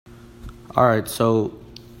All right, so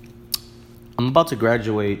I'm about to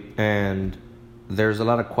graduate, and there's a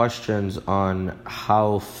lot of questions on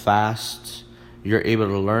how fast you're able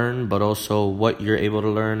to learn, but also what you're able to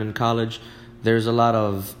learn in college. There's a lot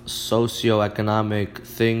of socioeconomic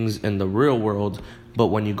things in the real world, but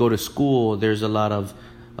when you go to school, there's a lot of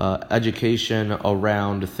education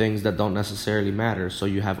around things that don't necessarily matter. So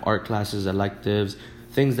you have art classes, electives,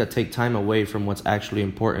 things that take time away from what's actually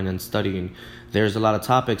important in studying. There's a lot of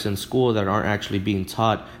topics in school that aren't actually being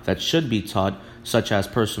taught that should be taught, such as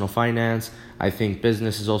personal finance. I think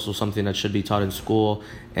business is also something that should be taught in school.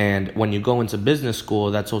 And when you go into business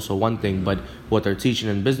school, that's also one thing. But what they're teaching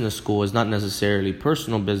in business school is not necessarily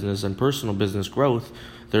personal business and personal business growth.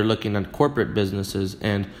 They're looking at corporate businesses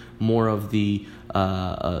and more of the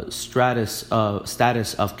status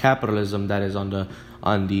of capitalism that is on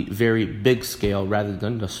the very big scale rather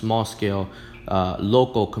than the small scale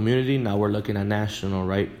local community. Now we're looking at national,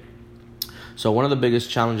 right? So one of the biggest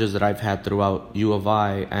challenges that I've had throughout U of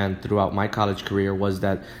I and throughout my college career was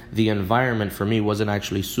that the environment for me wasn't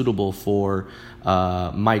actually suitable for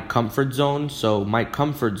my comfort zone. So my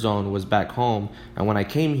comfort zone was back home. And when I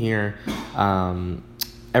came here,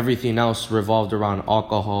 everything else revolved around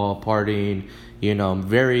alcohol, partying,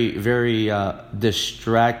 very, very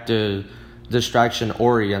distraction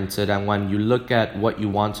oriented. And when you look at what you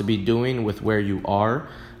want to be doing with where you are,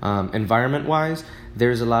 environment wise,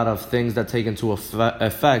 there's a lot of things that take into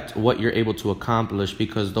effect what you're able to accomplish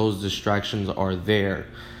because those distractions are there.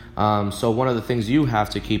 So one of the things you have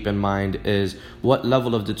to keep in mind is what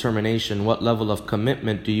level of determination, what level of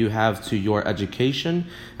commitment do you have to your education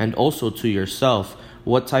and also to yourself?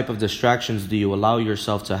 What type of distractions do you allow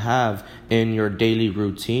yourself to have in your daily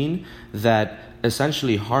routine that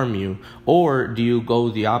essentially harm you? Or do you go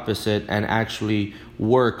the opposite and actually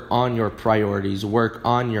work on your priorities, work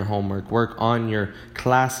on your homework, work on your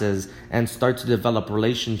classes, and start to develop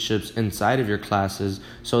relationships inside of your classes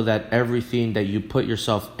so that everything that you put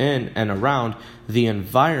yourself in and around the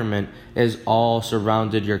environment is all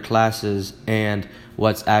surrounded your classes and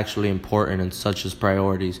what's actually important and such as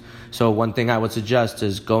priorities. So one thing I would suggest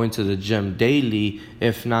is going to the gym daily,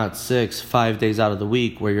 if not 5 days out of the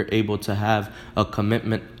week, where you're able to have a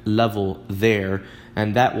commitment level there,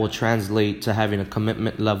 and that will translate to having a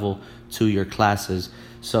commitment level to your classes.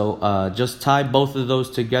 So just tie both of those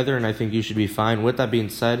together, and I think you should be fine. With that being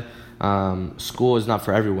said, school is not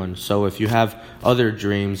for everyone. So if you have other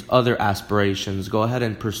dreams, other aspirations, go ahead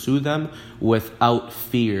and pursue them without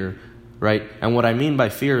fear, right? And what I mean by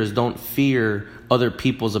fear is don't fear other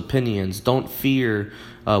people's opinions. Don't fear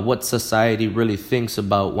what society really thinks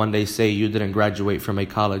about when they say you didn't graduate from a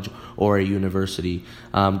college or a university.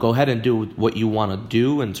 Go ahead and do what you want to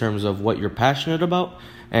do in terms of what you're passionate about,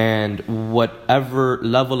 and whatever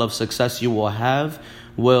level of success you will have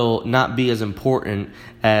will not be as important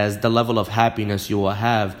as the level of happiness you will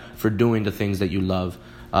have for doing the things that you love.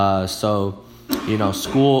 School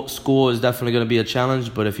is definitely going to be a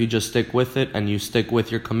challenge, but if you just stick with it and you stick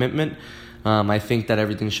with your commitment, I think that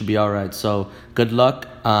everything should be all right. So good luck.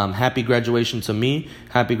 Happy graduation to me.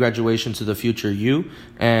 Happy graduation to the future you,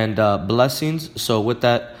 and blessings. So with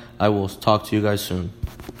that, I will talk to you guys soon.